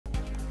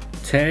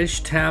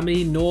Tej,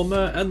 Tammy,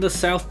 Norma and the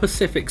South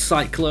Pacific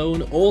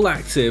cyclone all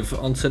active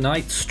on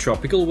tonight's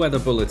tropical weather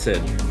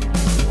bulletin.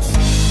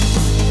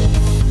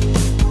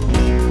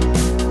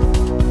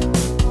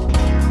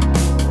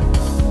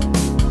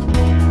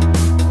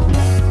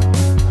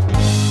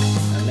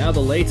 And now the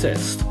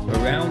latest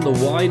around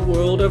the wide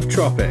world of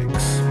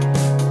tropics.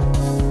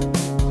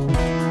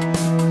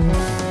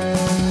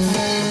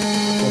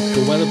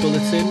 Tropical weather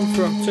bulletin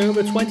for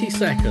October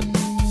 22nd.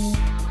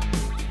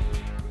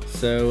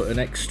 So an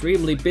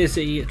extremely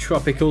busy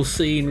tropical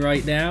scene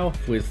right now,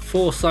 with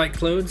 4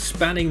 cyclones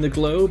spanning the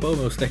globe,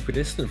 almost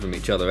equidistant from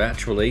each other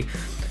actually.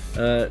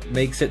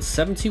 Makes it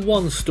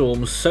 71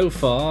 storms so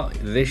far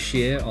this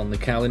year on the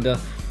calendar.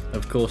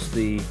 Of course,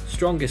 the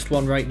strongest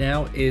one right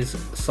now is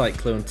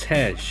Cyclone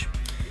Tej.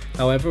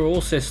 However, all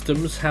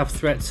systems have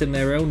threats in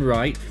their own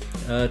right.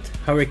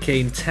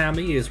 Hurricane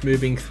Tammy is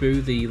moving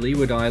through the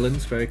Leeward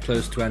Islands, very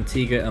close to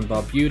Antigua and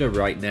Barbuda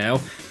right now.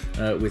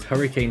 With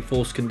hurricane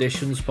force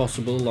conditions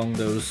possible along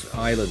those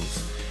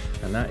islands,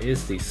 and that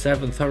is the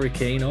 7th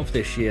hurricane of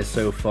this year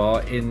so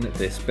far in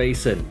this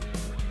basin.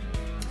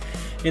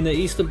 In the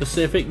eastern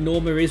Pacific,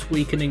 Norma is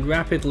weakening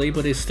rapidly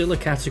but is still a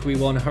category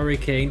 1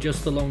 hurricane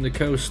just along the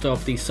coast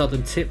of the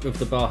southern tip of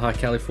the Baja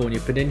California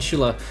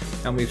peninsula,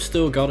 and we've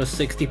still got a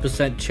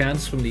 60%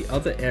 chance from the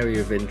other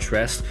area of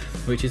interest,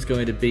 which is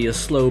going to be a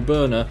slow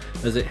burner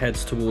as it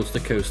heads towards the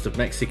coast of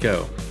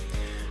Mexico.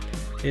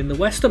 In the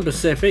western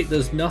Pacific,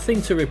 there's nothing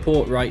to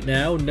report right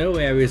now, no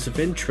areas of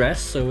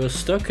interest, so we're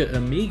stuck at a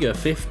meager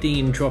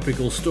 15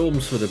 tropical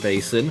storms for the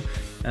basin.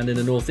 And in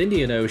the North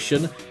Indian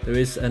Ocean, there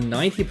is a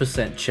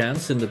 90%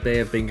 chance in the Bay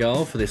of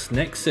Bengal for this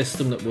next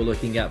system that we're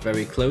looking at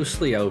very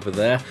closely over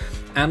there.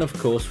 And of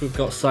course, we've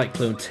got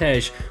Cyclone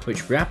Tej,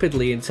 which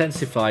rapidly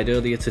intensified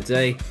earlier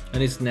today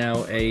and is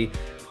now a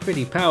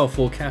pretty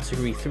powerful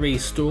category 3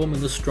 storm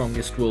and the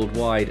strongest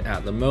worldwide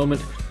at the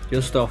moment,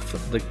 just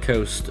off the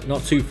coast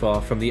not too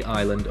far from the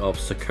island of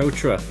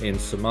Socotra in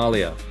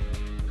Somalia.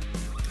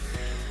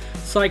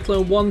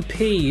 Cyclone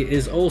 1P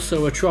is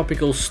also a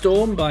tropical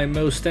storm by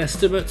most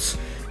estimates,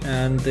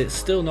 and it's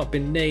still not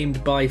been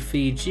named by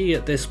Fiji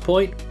at this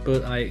point,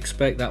 but I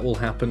expect that will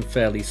happen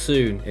fairly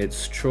soon.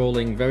 It's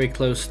trawling very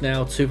close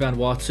now to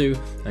Vanuatu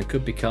and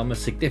could become a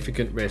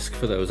significant risk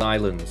for those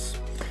islands.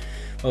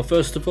 Well,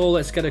 first of all,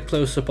 let's get a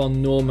close-up on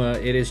Norma.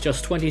 It is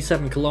just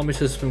 27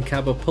 kilometers from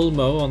Cabo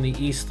Pulmo on the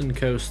eastern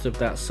coast of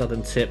that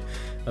southern tip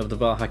of the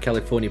Baja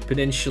California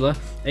peninsula,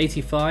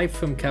 85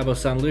 from Cabo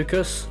San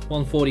Lucas,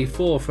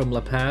 144 from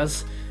La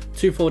Paz,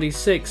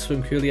 246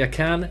 from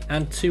Culiacan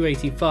and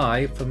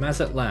 285 from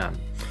Mazatlan.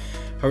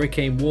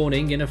 Hurricane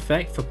warning in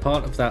effect for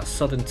part of that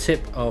southern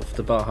tip of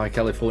the Baja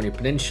California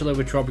peninsula,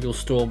 with tropical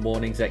storm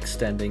warnings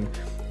extending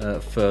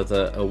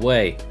further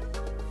away.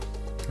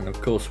 And of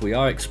course, we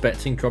are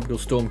expecting tropical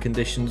storm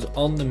conditions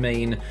on the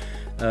main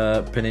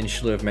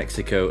peninsula of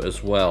Mexico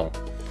as well.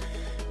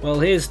 Well,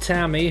 here's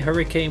Tammy.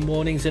 Hurricane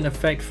warnings in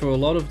effect for a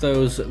lot of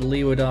those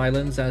Leeward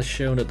Islands as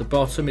shown at the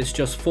bottom. It's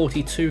just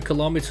 42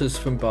 kilometers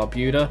from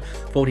Barbuda,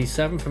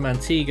 47 from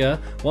Antigua,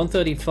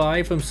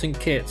 135 from St.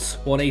 Kitts,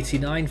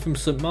 189 from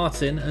St.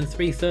 Martin and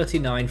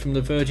 339 from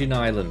the Virgin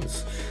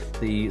Islands.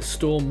 The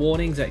storm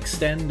warnings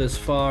extend as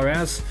far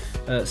as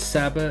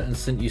Saba and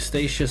St.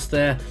 Eustatius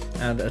there,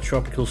 and a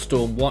tropical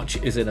storm watch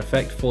is in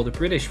effect for the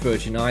British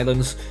Virgin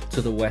Islands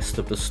to the west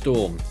of the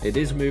storm. It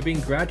is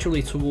moving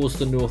gradually towards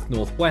the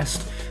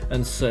north-northwest,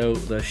 and so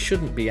there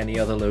shouldn't be any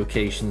other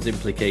locations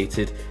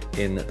implicated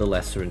in the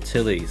Lesser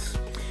Antilles.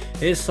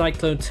 Here's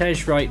Cyclone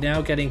Tej right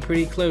now, getting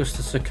pretty close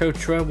to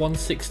Socotra,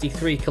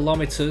 163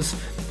 kilometers,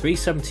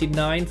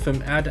 379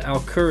 from Ad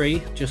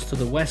al-Khuri, just to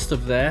the west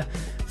of there,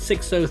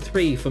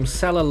 603 from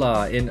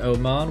Salalah in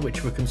Oman,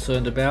 which we're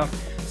concerned about,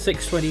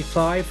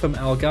 625 from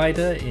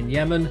Al-Qaeda in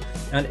Yemen,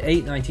 and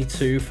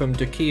 892 from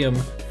Duqiyam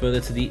further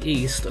to the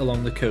east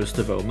along the coast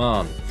of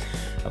Oman.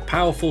 A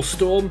powerful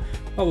storm,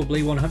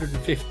 probably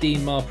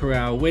 115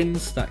 mph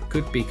winds. That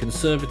could be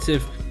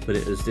conservative, but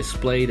it has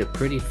displayed a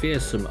pretty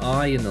fearsome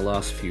eye in the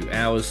last few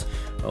hours,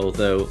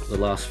 although the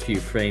last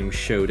few frames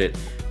showed it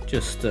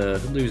just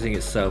losing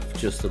itself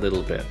just a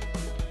little bit.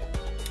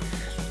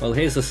 Well,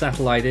 here's the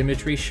satellite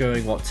imagery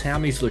showing what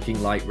Tammy's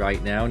looking like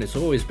right now, and it's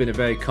always been a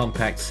very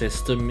compact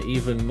system,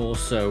 even more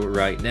so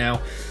right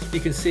now. You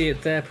can see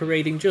it there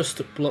parading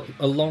just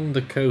along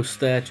the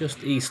coast there,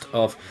 just east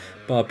of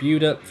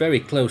Barbuda, very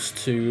close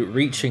to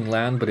reaching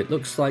land, but it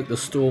looks like the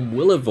storm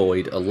will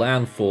avoid a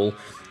landfall,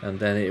 and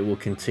then it will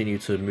continue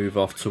to move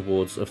off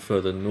towards a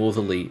further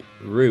northerly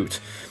route.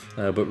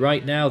 But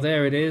right now,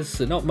 there it is.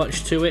 Not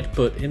much to it,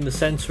 but in the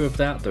center of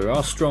that, there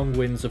are strong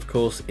winds, of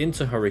course,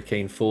 into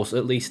hurricane force,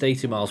 at least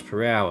 80 miles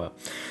per hour.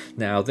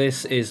 Now,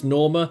 this is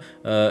Norma,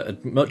 a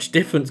much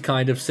different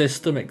kind of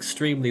system,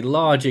 extremely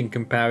large in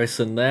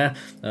comparison there,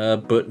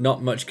 but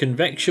not much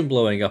convection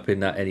blowing up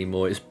in that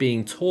anymore. It's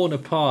being torn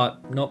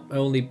apart, not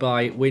only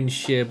by wind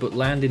shear, but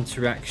land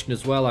interaction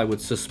as well, I would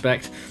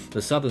suspect.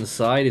 The southern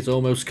side is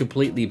almost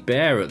completely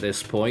bare at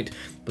this point,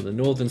 but the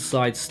northern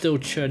side still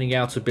churning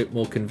out a bit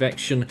more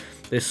convection.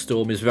 This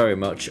storm is very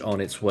much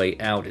on its way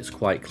out, it's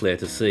quite clear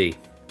to see.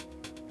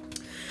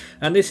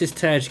 And this is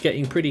Tej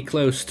getting pretty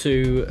close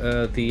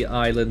to the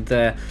island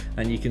there,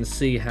 and you can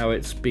see how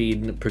it's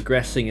been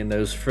progressing in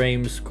those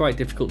frames. Quite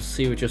difficult to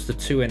see with just the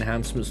 2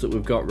 enhancements that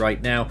we've got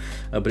right now,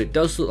 but it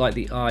does look like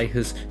the eye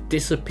has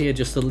disappeared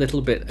just a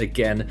little bit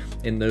again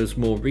in those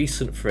more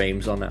recent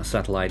frames on that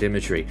satellite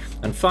imagery.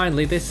 And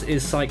finally, this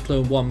is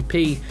Cyclone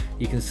 1P.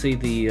 You can see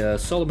the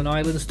Solomon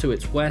Islands to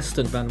its west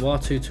and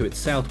Vanuatu to its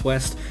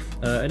southwest,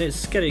 and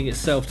it's getting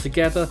itself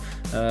together.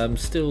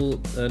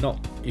 Still not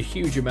a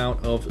huge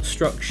amount of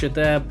structure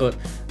there, but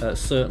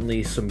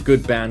certainly some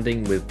good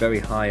banding with very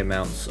high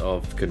amounts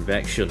of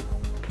convection.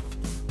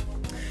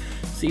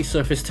 Sea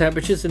surface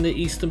temperatures in the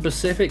eastern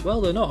Pacific,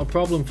 well, they're not a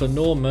problem for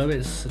Norma.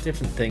 It's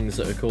different things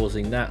that are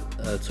causing that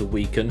to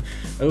weaken.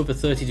 Over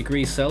 30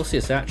 degrees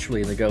Celsius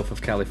actually in the Gulf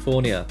of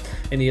California.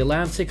 In the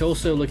Atlantic,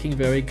 also looking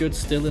very good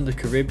still in the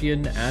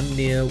Caribbean and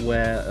near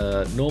where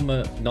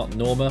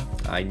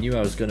I knew I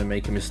was going to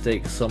make a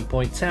mistake at some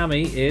point.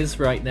 Tammy is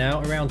right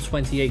now around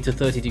 28 to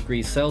 30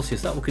 degrees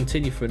Celsius. That will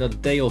continue for another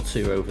day or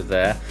two over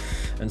there.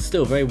 And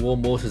still very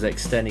warm waters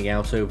extending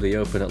out over the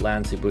open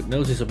Atlantic, but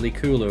noticeably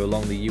cooler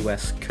along the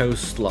US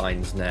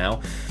coastlines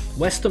now.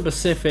 Western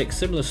Pacific,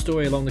 similar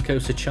story along the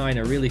coast of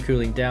China, really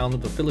cooling down.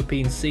 The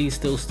Philippine Sea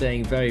still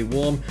staying very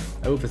warm,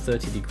 over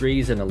 30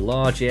 degrees in a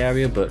large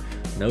area, but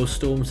no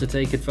storms to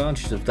take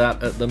advantage of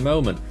that at the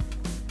moment.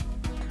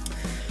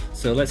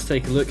 So let's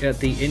take a look at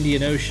the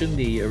Indian Ocean,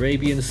 the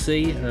Arabian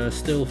Sea,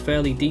 still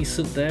fairly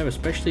decent there,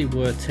 especially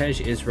where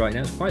Tej is right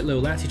now. It's quite low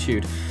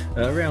latitude,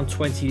 around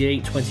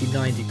 28,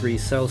 29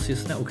 degrees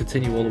Celsius. That will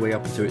continue all the way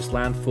up into its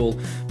landfall.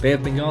 Bay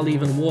of Bengal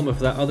even warmer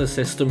for that other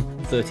system,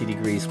 30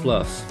 degrees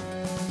plus.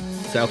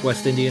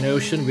 Southwest Indian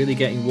Ocean really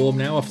getting warm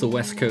now off the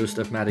west coast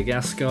of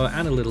Madagascar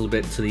and a little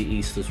bit to the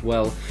east as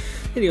well.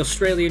 In the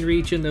Australian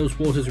region, those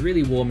waters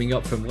really warming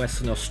up from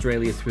Western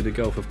Australia through the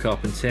Gulf of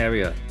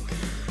Carpentaria.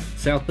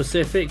 South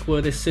Pacific, where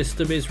this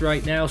system is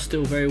right now,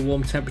 still very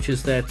warm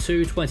temperatures there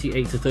too,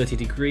 28 to 30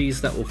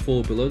 degrees. That will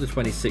fall below the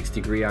 26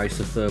 degree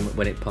isotherm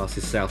when it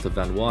passes south of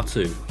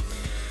Vanuatu.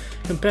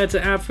 Compared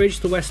to average,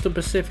 the Western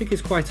Pacific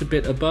is quite a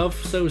bit above,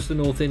 so is the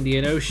North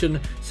Indian Ocean.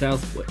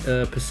 South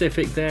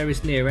Pacific there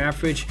is near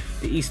average.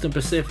 The Eastern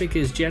Pacific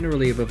is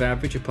generally above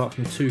average apart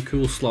from 2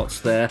 cool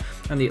slots there,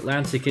 and the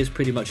Atlantic is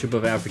pretty much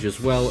above average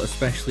as well,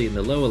 especially in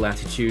the lower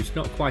latitudes,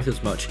 not quite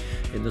as much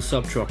in the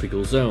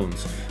subtropical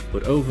zones.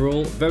 But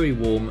overall, very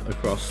warm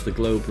across the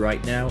globe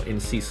right now in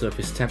sea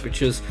surface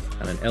temperatures,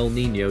 and an El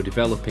Nino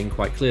developing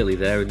quite clearly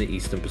there in the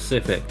Eastern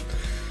Pacific.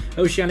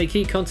 Oceanic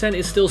heat content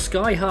is still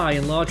sky high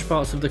in large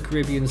parts of the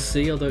Caribbean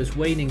Sea, although it's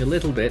waning a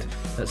little bit.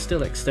 That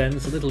still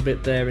extends a little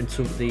bit there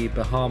into the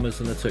Bahamas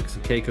and the Turks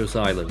and Caicos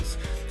Islands.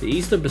 The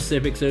Eastern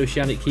Pacific's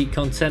oceanic heat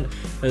content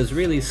has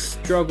really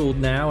struggled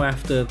now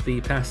after the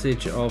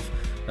passage of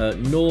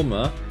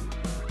Norma,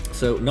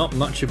 so not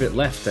much of it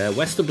left there.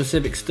 Western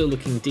Pacific still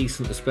looking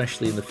decent,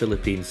 especially in the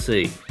Philippine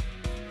Sea.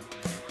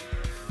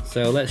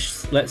 So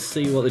let's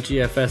see what the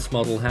GFS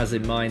model has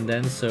in mind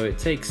then. So it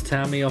takes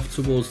Tammy off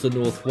towards the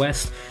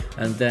northwest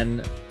and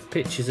then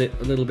pitches it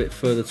a little bit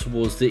further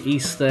towards the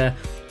east there,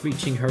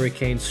 reaching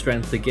hurricane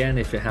strength again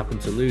if it happened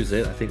to lose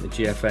it. I think the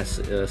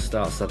GFS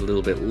starts that a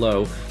little bit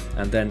low,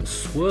 and then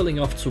swirling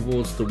off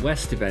towards the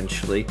west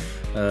eventually,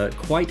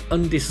 quite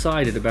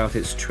undecided about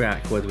its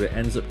track, whether it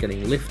ends up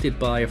getting lifted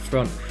by a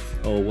front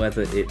or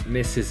whether it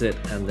misses it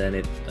and then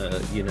it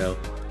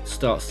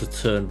starts to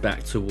turn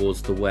back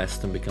towards the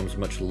west and becomes a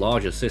much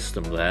larger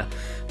system there,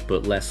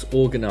 but less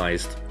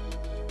organized.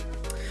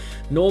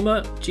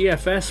 Norma,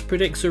 GFS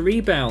predicts a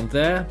rebound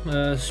there,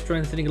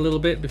 strengthening a little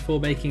bit before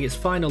making its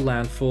final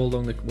landfall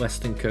along the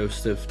western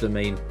coast of the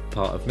main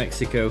part of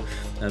Mexico,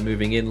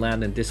 moving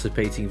inland and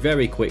dissipating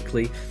very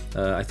quickly.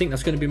 I think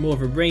that's going to be more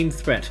of a rain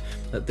threat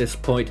at this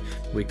point.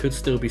 We could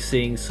still be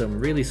seeing some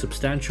really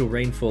substantial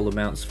rainfall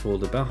amounts for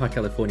the Baja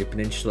California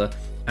Peninsula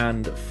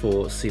and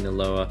for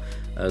Sinaloa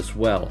as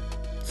well.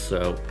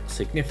 So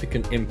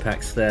significant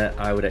impacts there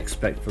I would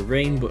expect for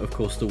rain, but of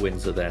course the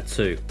winds are there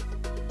too.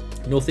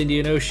 North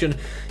Indian Ocean,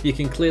 you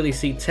can clearly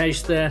see Tej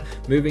there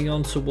moving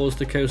on towards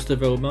the coast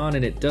of Oman,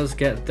 and it does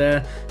get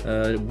there,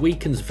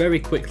 weakens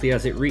very quickly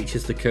as it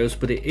reaches the coast,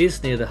 but it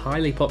is near the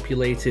highly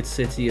populated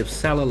city of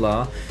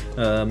Salalah,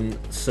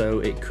 so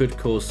it could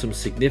cause some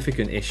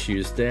significant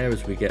issues there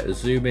as we get a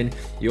zoom in.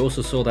 You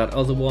also saw that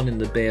other one in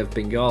the Bay of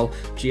Bengal.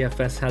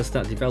 GFS has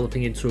that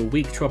developing into a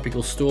weak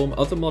tropical storm.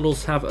 Other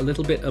models have a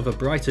little bit of a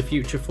brighter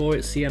future for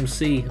it,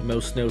 CMC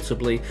most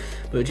notably,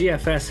 but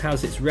GFS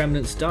has its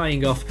remnants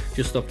dying off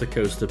just off the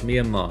coast of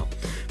Myanmar.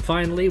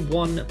 Finally,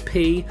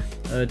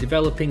 1P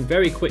developing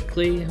very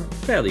quickly,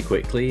 fairly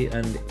quickly,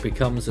 and it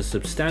becomes a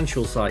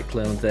substantial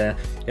cyclone there,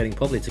 getting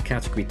probably to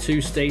category 2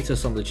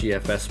 status on the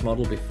GFS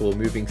model before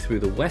moving through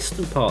the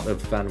western part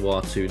of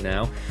Vanuatu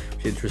now.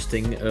 Which is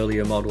interesting.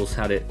 Earlier runs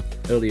had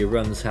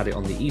it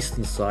on the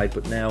eastern side,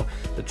 but now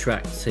the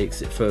track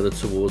takes it further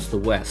towards the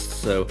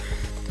west. So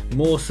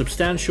more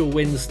substantial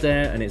winds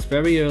there, and it's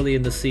very early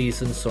in the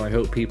season, so I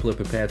hope people are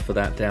prepared for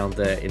that down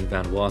there in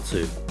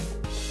Vanuatu.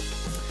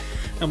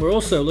 And we're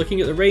also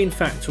looking at the rain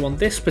factor on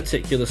this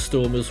particular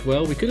storm as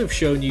well. We could have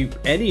shown you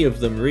any of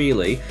them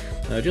really.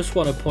 I just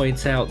want to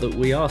point out that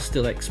we are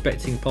still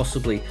expecting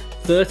possibly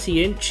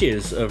 30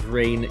 inches of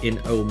rain in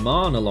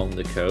Oman along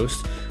the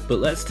coast. But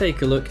let's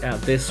take a look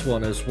at this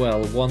one as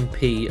well,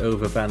 1P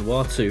over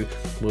Vanuatu,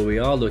 where we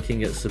are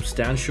looking at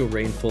substantial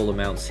rainfall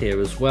amounts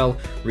here as well,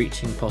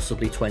 reaching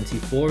possibly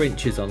 24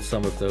 inches on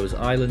some of those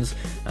islands,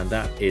 and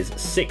that is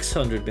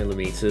 600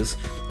 millimeters.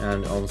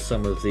 And on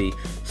some of the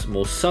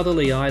more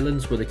southerly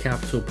islands where the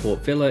capital Port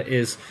Vila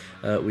is,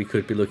 we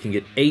could be looking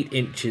at 8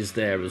 inches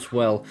there as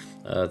well.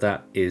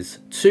 That is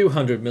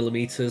 200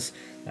 millimeters,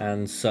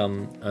 and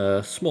some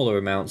smaller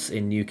amounts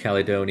in New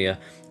Caledonia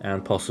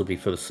and possibly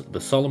for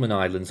the Solomon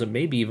Islands, and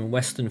maybe even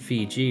Western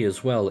Fiji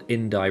as well,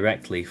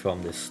 indirectly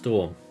from this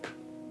storm.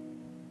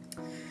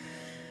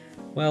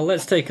 Well,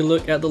 let's take a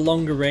look at the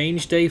longer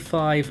range, day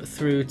 5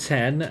 through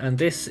 10, and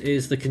this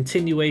is the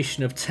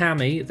continuation of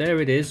Tammy.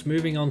 There it is,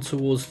 moving on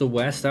towards the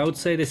west. I would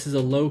say this is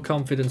a low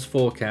confidence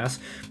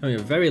forecast. I mean, a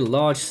very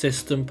large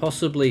system,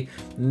 possibly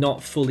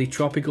not fully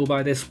tropical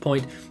by this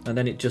point, and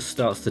then it just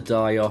starts to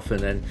die off and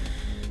then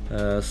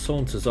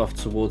saunters off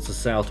towards the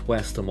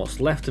southwest, and what's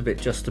left of it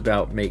just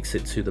about makes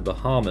it to the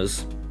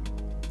Bahamas.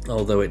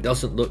 Although it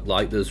doesn't look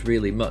like there's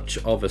really much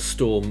of a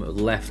storm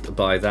left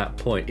by that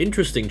point.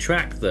 Interesting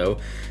track though,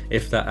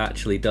 if that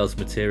actually does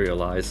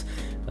materialize.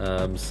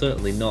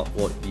 Certainly not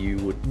what you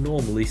would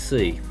normally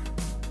see.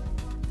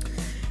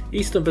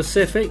 Eastern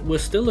Pacific, we're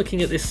still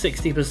looking at this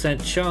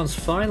 60% chance,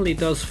 finally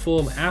does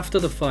form after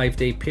the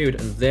 5-day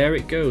period, and there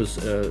it goes,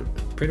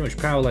 pretty much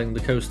paralleling the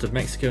coast of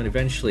Mexico and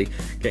eventually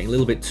getting a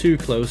little bit too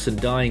close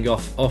and dying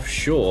off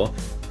offshore,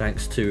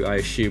 thanks to, I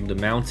assume, the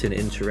mountain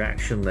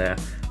interaction there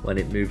when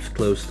it moves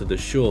close to the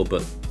shore.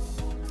 But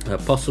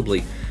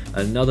possibly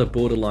another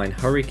borderline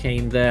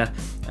hurricane there,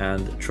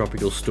 and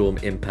tropical storm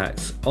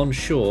impacts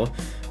onshore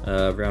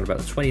around about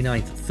the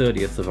 29th,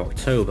 30th of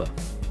October.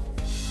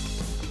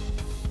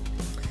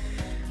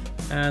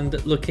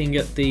 And looking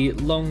at the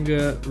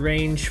longer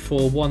range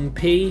for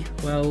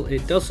 1P, well,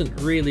 it doesn't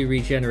really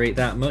regenerate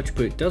that much,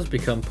 but it does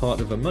become part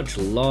of a much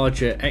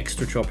larger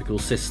extratropical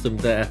system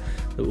there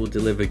that will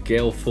deliver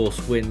gale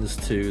force winds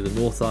to the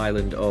North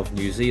Island of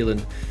New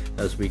Zealand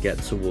as we get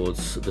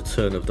towards the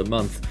turn of the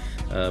month.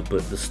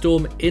 But the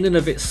storm in and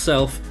of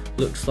itself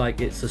looks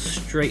like it's a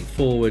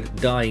straightforward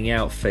dying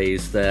out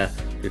phase there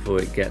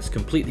before it gets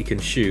completely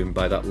consumed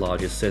by that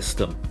larger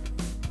system.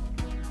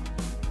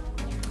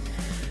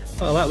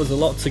 Well, that was a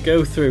lot to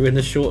go through in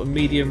the short and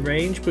medium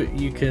range, but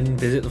you can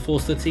visit the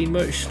Force 13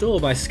 merch store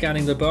by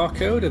scanning the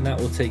barcode, and that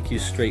will take you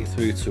straight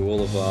through to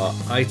all of our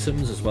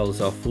items as well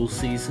as our full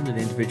season and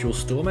individual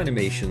storm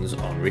animations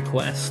on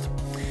request.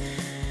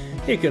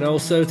 You can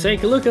also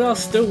take a look at our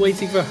still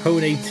waiting for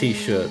Honey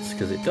t-shirts,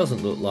 because it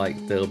doesn't look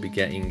like they'll be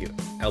getting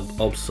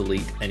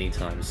obsolete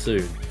anytime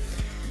soon.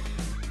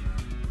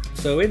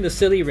 So in the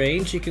Scilly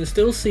range, you can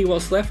still see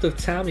what's left of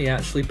Tammy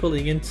actually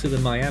pulling into the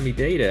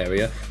Miami-Dade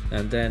area,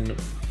 and then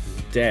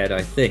dead,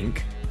 I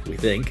think, we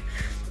think,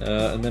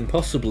 and then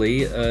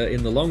possibly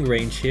in the long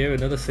range here,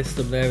 another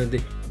system there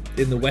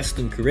in the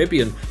Western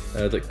Caribbean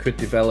that could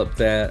develop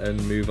there and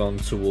move on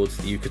towards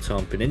the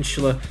Yucatan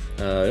Peninsula.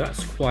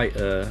 That's quite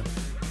a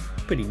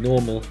pretty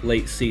normal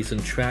late season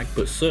track,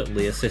 but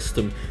certainly a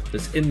system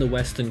that's in the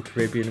Western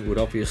Caribbean would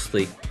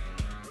obviously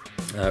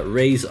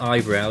raise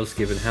eyebrows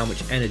given how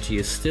much energy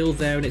is still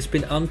there, and it's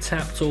been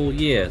untapped all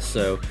year,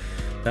 so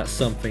that's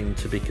something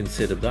to be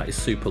considered. That is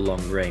super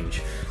long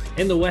range.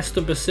 In the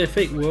Western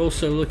Pacific, we're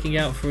also looking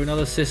out for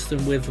another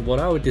system with what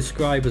I would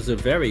describe as a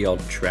very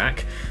odd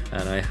track,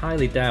 and I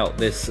highly doubt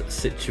this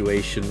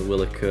situation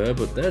will occur,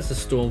 but there's a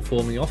storm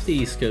forming off the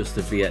east coast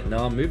of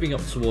Vietnam, moving up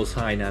towards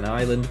Hainan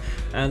Island,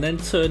 and then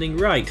turning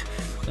right,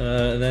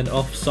 and then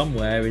off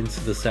somewhere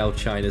into the South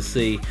China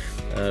Sea,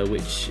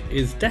 which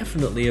is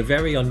definitely a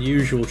very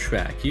unusual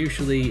track.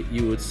 Usually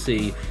you would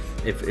see,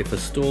 if a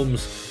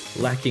storm's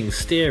lacking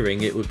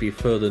steering, it would be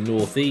further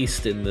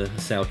northeast in the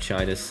South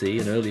China Sea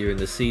and earlier in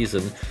the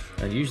season,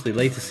 and usually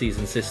later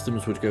season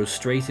systems would go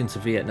straight into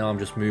Vietnam,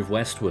 just move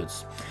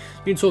westwards.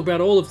 You can talk about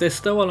all of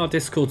this though on our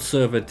Discord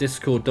server,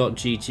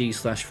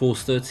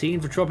 discord.gg/force13,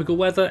 for tropical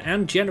weather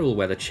and general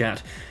weather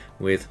chat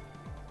with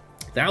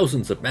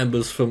thousands of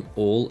members from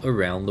all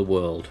around the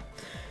world.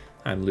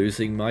 I'm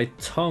losing my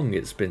tongue,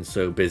 it's been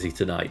so busy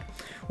tonight.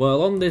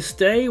 Well, on this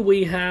day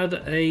we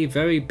had a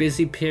very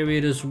busy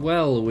period as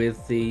well,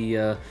 with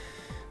the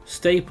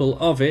staple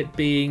of it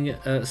being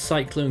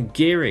Cyclone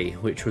Tej,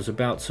 which was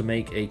about to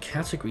make a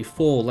Category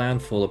 4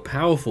 landfall, a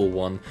powerful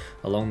one,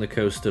 along the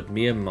coast of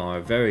Myanmar,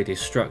 a very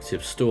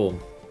destructive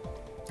storm.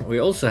 We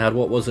also had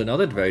what was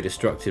another very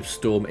destructive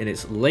storm in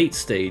its late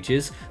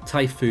stages,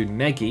 Typhoon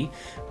Megi,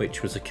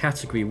 which was a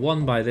Category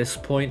 1 by this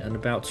point and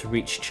about to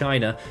reach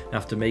China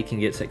after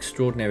making its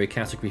extraordinary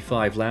Category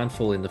 5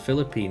 landfall in the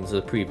Philippines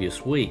the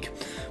previous week.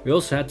 We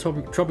also had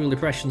Tropical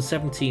Depression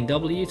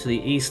 17W to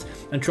the east,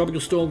 and Tropical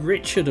Storm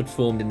Richard had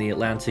formed in the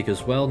Atlantic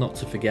as well, not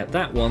to forget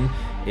that one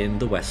in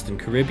the Western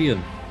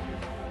Caribbean.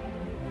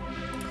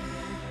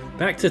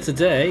 Back to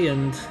today,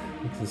 and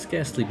You can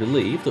scarcely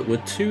believe that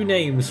we're 2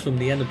 names from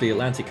the end of the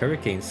Atlantic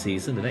hurricane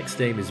season. The next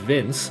name is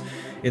Vince.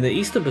 In the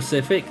Eastern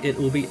Pacific, it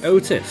will be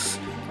Otis.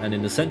 And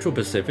in the Central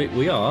Pacific,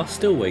 we are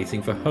still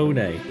waiting for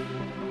Hone.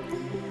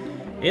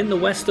 In the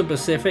Western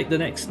Pacific, the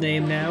next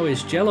name now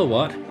is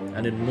Jelawat.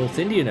 And in the North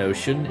Indian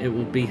Ocean, it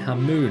will be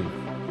Hamoon.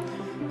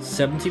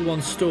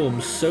 71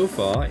 storms so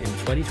far in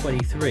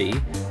 2023,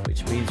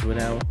 which means we're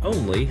now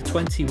only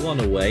 21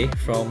 away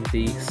from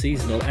the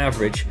seasonal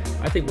average.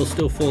 I think we'll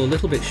still fall a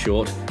little bit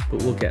short,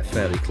 but we'll get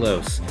fairly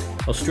close.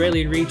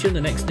 Australian region,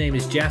 the next name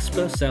is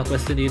Jasper.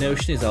 Southwest Indian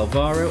Ocean is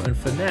Alvaro, and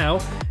for now,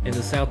 in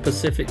the South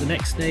Pacific, the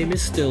next name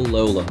is still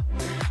Lola.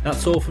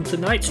 That's all from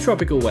tonight's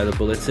Tropical Weather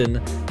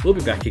Bulletin. We'll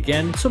be back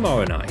again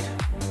tomorrow night.